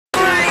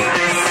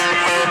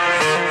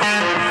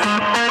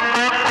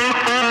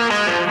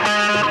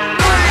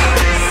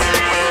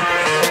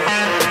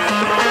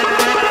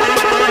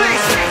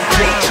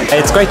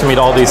It's great to meet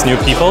all these new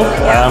people,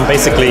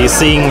 basically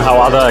seeing how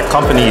other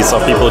companies or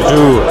people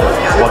do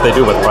what they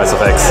do with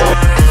Pricefx.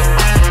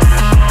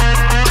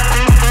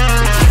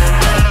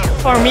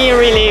 For me,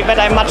 really, but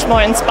I'm much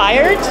more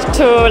inspired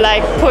to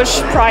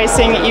push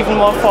pricing even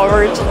more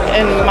forward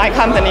in my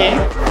company.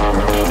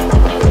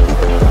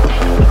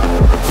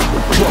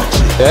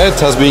 Yeah, it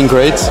has been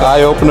great,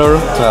 eye-opener,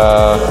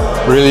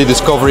 really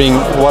discovering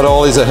what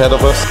all is ahead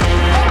of us.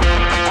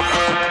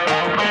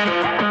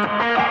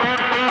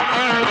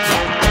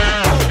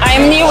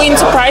 I'm new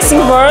into pricing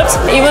world,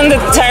 even the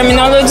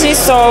terminology,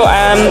 so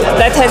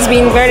that has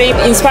been very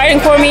inspiring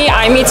for me.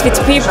 I meet with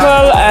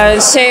people,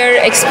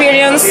 share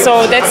experience,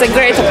 so that's a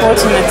great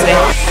opportunity.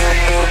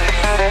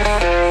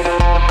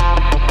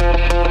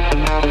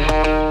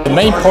 The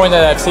main point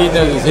that I've seen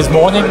this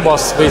morning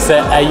was with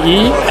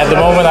AE. At the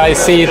moment I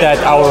see that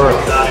our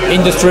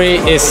industry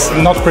is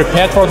not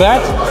prepared for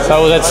that,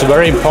 so that's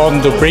very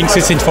important to bring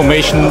this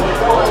information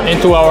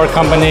into our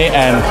company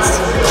and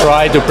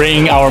try to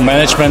bring our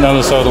management on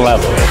a certain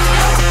level.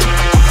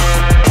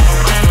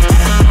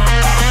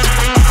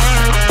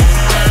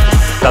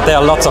 That there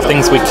are lots of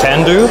things we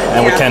can do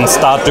and we can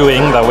start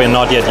doing that we're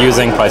not yet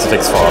using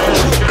Pricefx for.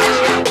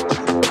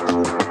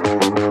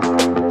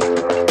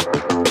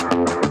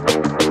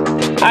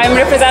 I'm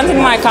representing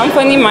my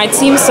company, my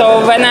team,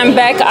 so when I'm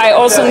back I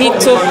also need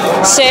to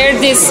share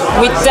this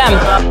with them.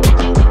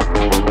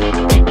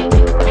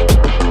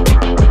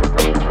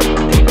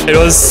 It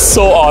was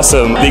so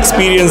awesome. The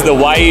experience, the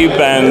vibe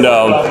and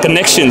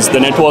connections, the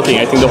networking.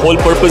 I think the whole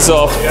purpose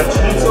of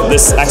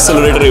this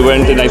accelerator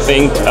event, and I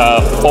think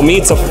for me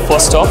it's a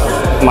first of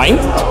mine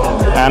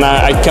and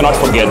I cannot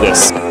forget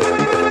this.